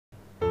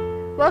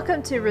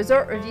Welcome to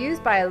Resort Reviews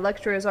by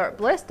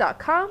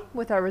LuxuryResortBliss.com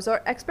with our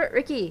resort expert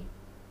Ricky.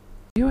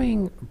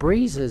 Viewing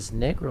Breezes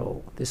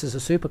Negril. This is a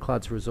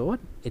Supercluds resort.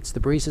 It's the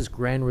Breezes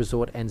Grand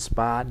Resort and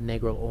Spa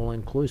Negril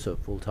All-Inclusive,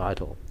 full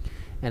title.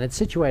 And it's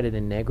situated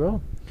in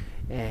Negril,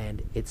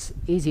 and it's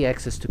easy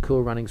access to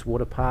Cool Runnings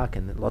Water Park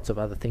and lots of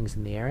other things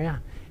in the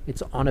area.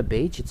 It's on a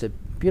beach. It's a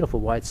beautiful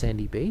white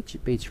sandy beach,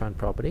 beachfront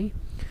property.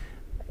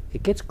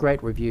 It gets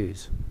great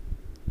reviews.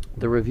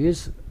 The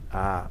reviews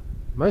are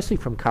mostly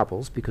from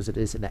couples because it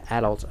is an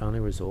adults only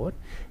resort,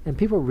 and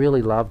people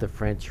really love the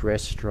French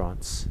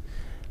restaurants.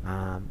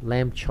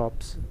 Lamb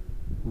chops,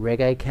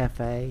 reggae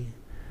cafe,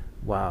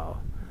 wow,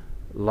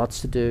 lots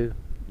to do,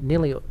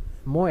 nearly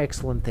more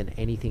excellent than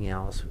anything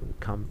else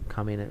come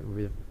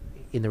in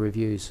the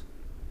reviews.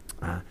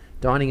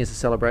 Dining is a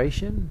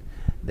celebration.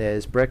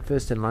 There's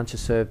breakfast and lunch are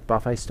served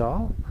buffet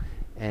style,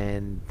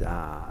 and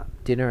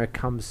dinner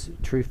comes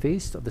true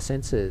feast of the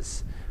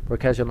senses. For a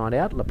casual night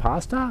out, La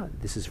Pasta,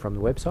 this is from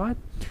the website,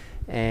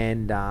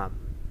 and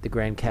the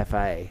Grand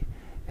Cafe.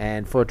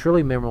 And for a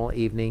truly memorable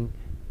evening,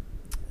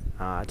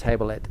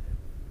 table at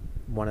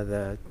one of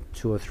the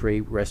 2 or 3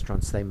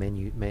 restaurants they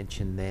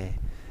mention there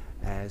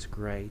as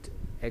great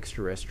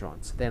extra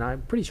restaurants. Then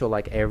I'm pretty sure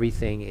like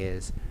everything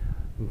is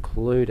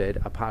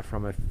included apart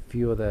from a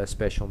few of the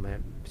special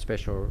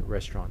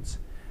restaurants,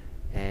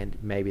 and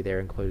maybe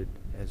they're included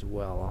as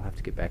well. I'll have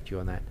to get back to you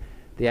on that.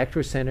 The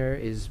Actress Center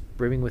is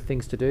brimming with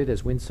things to do.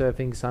 There's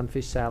windsurfing,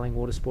 sunfish sailing,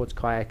 water sports,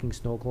 kayaking,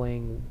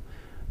 snorkeling,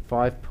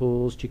 5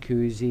 pools,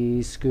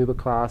 jacuzzis, scuba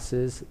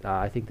classes.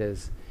 I think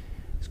there's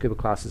scuba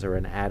classes are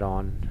an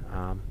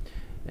add-on,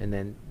 and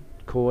then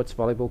courts,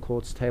 volleyball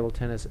courts, table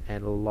tennis,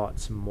 and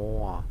lots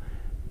more.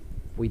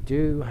 We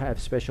do have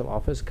special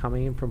offers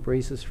coming in from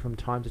Breezes from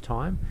time to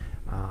time,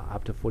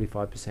 up to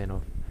 45%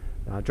 off.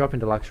 Drop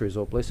into Luxury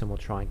Resort Bliss and we'll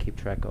try and keep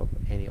track of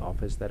any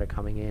offers that are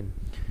coming in.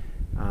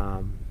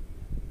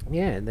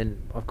 Yeah, and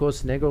then of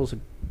course Negril's a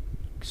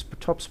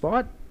top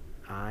spot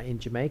in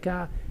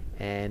Jamaica,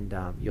 and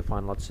you'll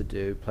find lots to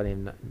do, plenty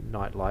of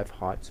nightlife,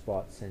 hike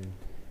spots, and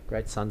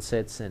great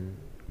sunsets and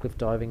cliff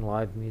diving,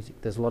 live music.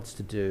 There's lots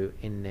to do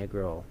in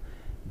Negril.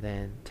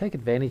 Then take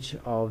advantage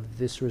of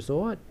this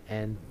resort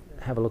and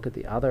have a look at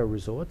the other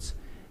resorts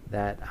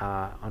that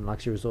are on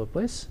Luxury Resort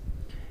Bliss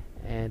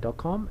and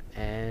 .com,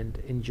 and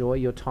enjoy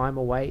your time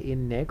away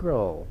in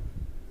Negril.